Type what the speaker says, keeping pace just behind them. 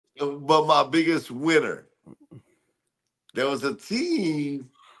but my biggest winner. There was a team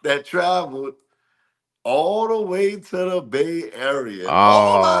that traveled all the way to the Bay Area, and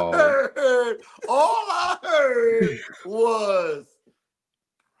Oh, all I heard was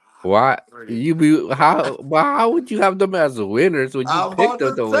why Purdy. you be how? Well, how would you have them as winners when you I'm picked about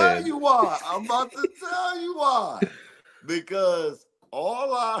them to to tell win? you why. I'm about to tell you why. Because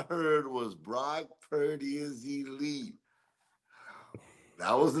all I heard was Brock Purdy is elite.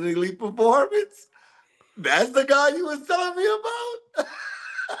 That was an elite performance. That's the guy you was telling me about.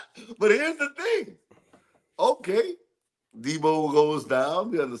 But here's the thing. Okay, Debo goes down.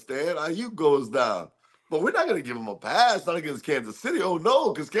 We understand. Ayuk goes down. But we're not going to give him a pass, not against Kansas City. Oh,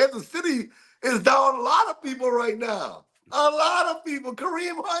 no, because Kansas City is down a lot of people right now. A lot of people.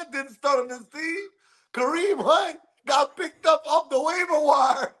 Kareem Hunt didn't start on this team. Kareem Hunt got picked up off the waiver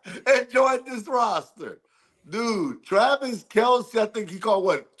wire and joined this roster. Dude, Travis Kelce, I think he caught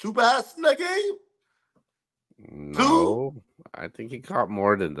what, 2 passes in that game? Two? No, I think he caught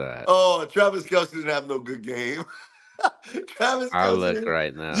more than that. Oh, Travis Kelce didn't have no good game. Travis I'll look Kelsey,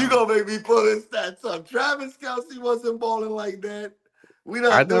 right you now. gonna make me pull his stats up. Travis Kelsey wasn't balling like that. We I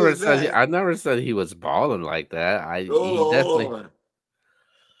not never doing said that. I never said he was balling like that. He Hold definitely on.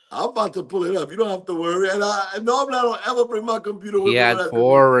 I'm about to pull it up. You don't have to worry. And I normally I don't ever bring my computer he with me when had I do these.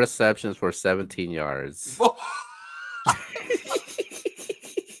 4 receptions for 17 yards.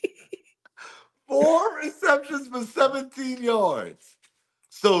 4 receptions for 17 yards.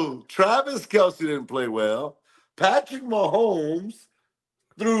 So Travis Kelsey didn't play well. Patrick Mahomes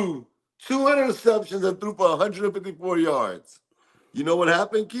threw 2 interceptions and threw for 154 yards. You know what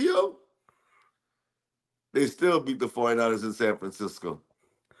happened, Keo? They still beat the 49ers in San Francisco.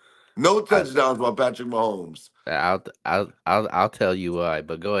 No I, touchdowns by Patrick Mahomes. I'll tell you why,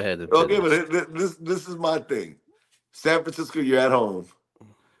 but go ahead and Okay, finish. but this is my thing. San Francisco, you're at home.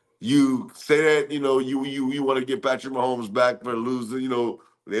 You say that you want to get Patrick Mahomes back for losing.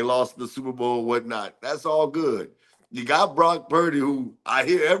 They lost the Super Bowl, whatnot. That's all good. You got Brock Purdy, who I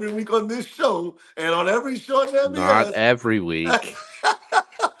hear every week on this show and on every show in Not MBS. every week.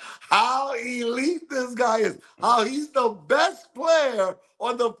 How elite this guy is, how he's the best player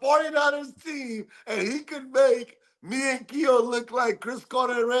on the 49ers team, and he can make me and Keo look like Chris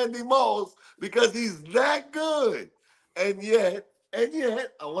Carter and Randy Moss because he's that good. And yet,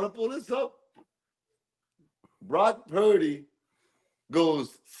 I want to pull this up. Brock Purdy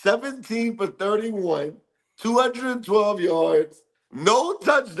goes 17 for 31, 212 yards, no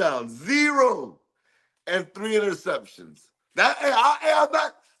touchdowns, zero, and 3 interceptions. I'm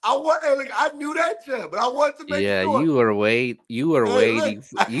not. I knew that, Jim, but I wanted to make Yeah, sure. Hey, look. you were Hey,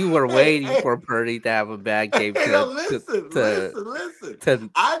 waiting hey, for Purdy to have a bad game hey, no, listen, to listen, listen. to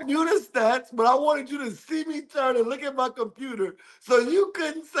I knew the stats, but I wanted you to see me turn and look at my computer so you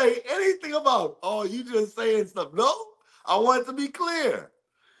couldn't say anything about, oh, you just saying stuff. No, I want it to be clear.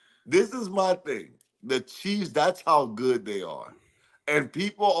 This is my thing. The Chiefs, that's how good they are. And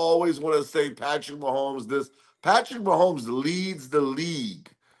people always want to say Patrick Mahomes this. Patrick Mahomes leads the league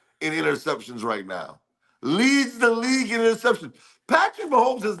in interceptions right now. Leads the league in interceptions. Patrick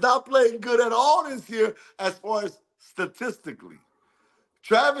Mahomes has not played good at all this year as far as statistically.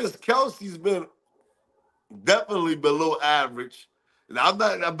 Travis Kelsey's been definitely below average. And I'm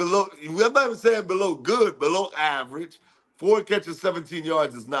not even saying below good, below average. 4 catches, 17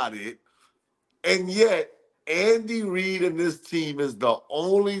 yards is not it. And yet, Andy Reid and this team is the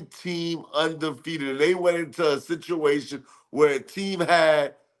only team undefeated. And they went into a situation where a team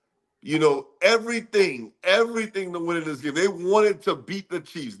had, everything to win in this game. They wanted to beat the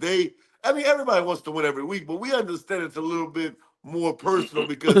Chiefs. Everybody wants to win every week, but we understand it's a little bit more personal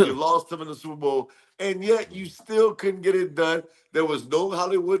because you lost them in the Super Bowl, and yet you still couldn't get it done. There was no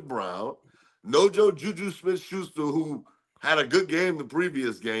Hollywood Brown, no Joe Juju Smith-Schuster, who had a good game the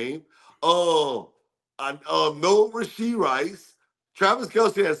previous game. No Rasheed Rice. Travis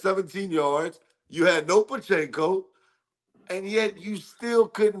Kelsey had 17 yards. You had no Pachenko, and yet you still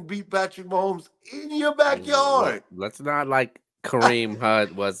couldn't beat Patrick Mahomes in your backyard. let's not like Kareem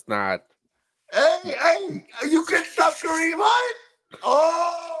Hunt was not. Hey, you can stop Kareem Hunt?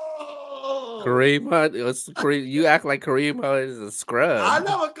 Oh, Kareem Hunt was Kareem. You act like Kareem Hunt is a I scrub.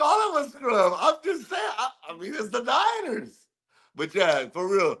 never call him a scrub. I'm just saying. I mean, it's the Niners. But yeah, for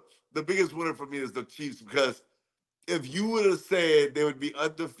real, the biggest winner for me is the Chiefs because if you would have said they would be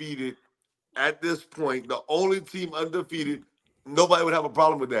undefeated at this point, the only team undefeated, nobody would have a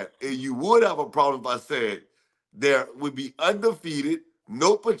problem with that. And you would have a problem if I said there would be undefeated,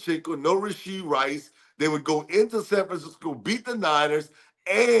 no Pacheco, no Rasheed Rice. They would go into San Francisco, beat the Niners,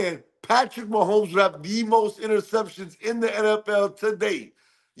 and Patrick Mahomes would have the most interceptions in the NFL today.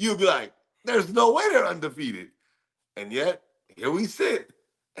 you'd be like, there's no way they're undefeated. And yet, here we sit,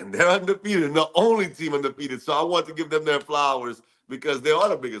 and they're undefeated, and the only team undefeated. So I want to give them their flowers because they are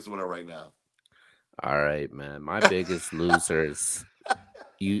the biggest winner right now. All right, man. My biggest losers.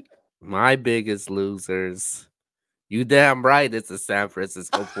 You my biggest losers. You damn right it's the San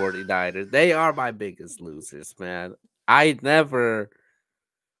Francisco 49ers. They are my biggest losers, man. I never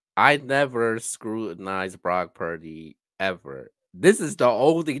I never scrutinize Brock Purdy ever. This is the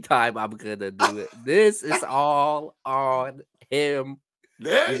only time I'm gonna do it. This is all on him.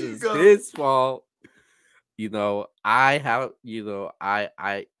 There This you is go. his fault. I have,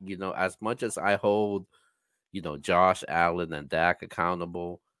 as much as I hold, Josh Allen and Dak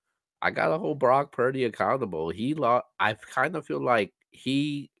accountable, I gotta hold Brock Purdy accountable. He lost. I kind of feel like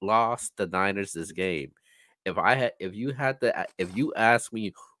he lost the Niners this game. If you ask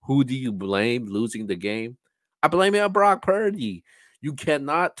me who do you blame losing the game, I blame it on Brock Purdy. You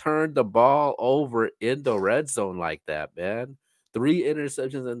cannot turn the ball over in the red zone like that, man. Three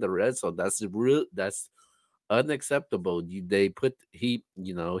interceptions in the red zone. That's real. That's unacceptable. They put he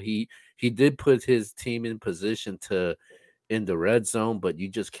did put his team in position to in the red zone, but you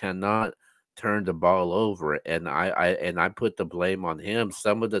just cannot turn the ball over. And I put the blame on him.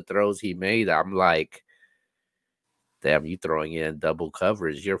 Some of the throws he made, I'm like, damn, you throwing in double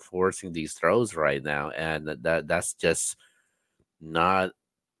coverage. You're forcing these throws right now, and that's just not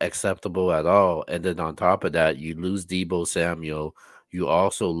acceptable at all. And then on top of that, you lose Debo Samuel. You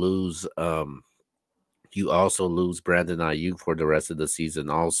also lose Brandon Ayuk for the rest of the season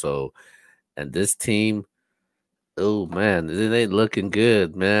also. And this team, oh man, it ain't looking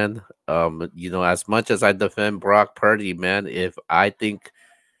good, man. As much as I defend Brock Purdy, man, if I think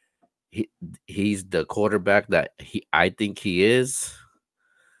he he's the quarterback that I think he is,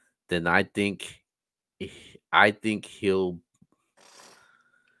 then I think I think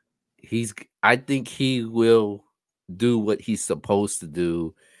he will do what he's supposed to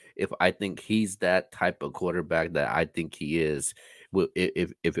do if I think he's that type of quarterback that I think he is.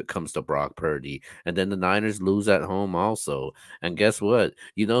 If it comes to Brock Purdy, and then the Niners lose at home also, and guess what?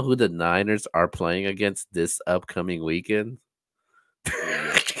 You know who the Niners are playing against this upcoming weekend?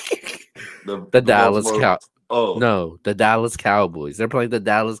 What is it? the The Dallas Baltimore. Cow. Oh, No, the Dallas Cowboys. They're playing the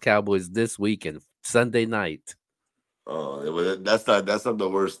Dallas Cowboys this weekend, Sunday night. that's not the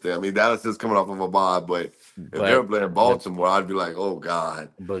worst thing. I mean, Dallas is coming off of a bye, but if they were But playing but Baltimore, I'd be like, oh God,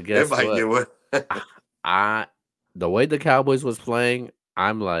 but they guess might what? get one. I, I the way the Cowboys was playing,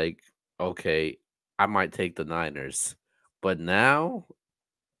 I'm like, okay, I might take the Niners. But now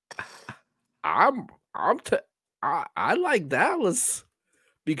I'm I'm t- I like Dallas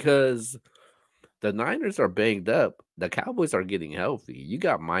because the Niners are banged up. The Cowboys are getting healthy. You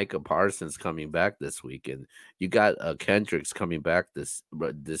got Micah Parsons coming back this weekend. You got Kendricks coming back this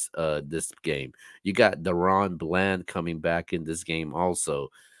game. You got Deron Bland coming back in this game also.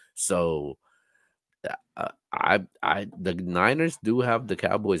 So the Niners do have the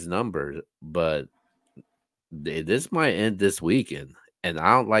Cowboys number, but this might end this weekend. And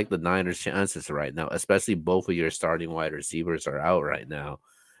I don't like the Niners' chances right now, especially both of your starting wide receivers are out right now.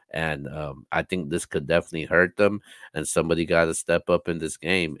 And I think this could definitely hurt them. And somebody got to step up in this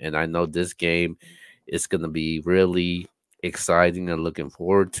game. And I know this game is going to be really exciting and looking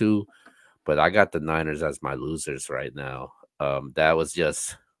forward to. But I got the Niners as my losers right now. That was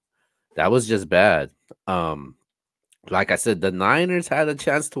just bad. Um, like I said, the Niners had a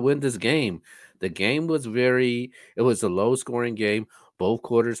chance to win this game. The game was it was a low scoring game. Both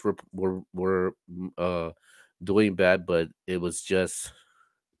quarters were doing bad, but it was just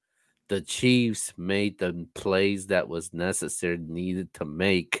the Chiefs made the plays that was necessary needed to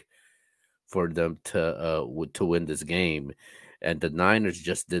make for them to win this game. And the Niners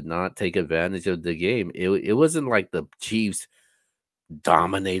just did not take advantage of the game. It wasn't like the Chiefs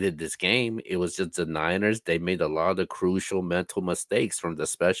dominated this game. It was just the Niners. They made a lot of crucial mental mistakes from the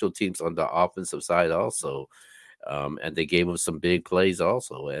special teams on the offensive side also. And they gave them some big plays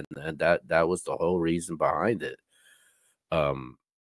also. And that was the whole reason behind it.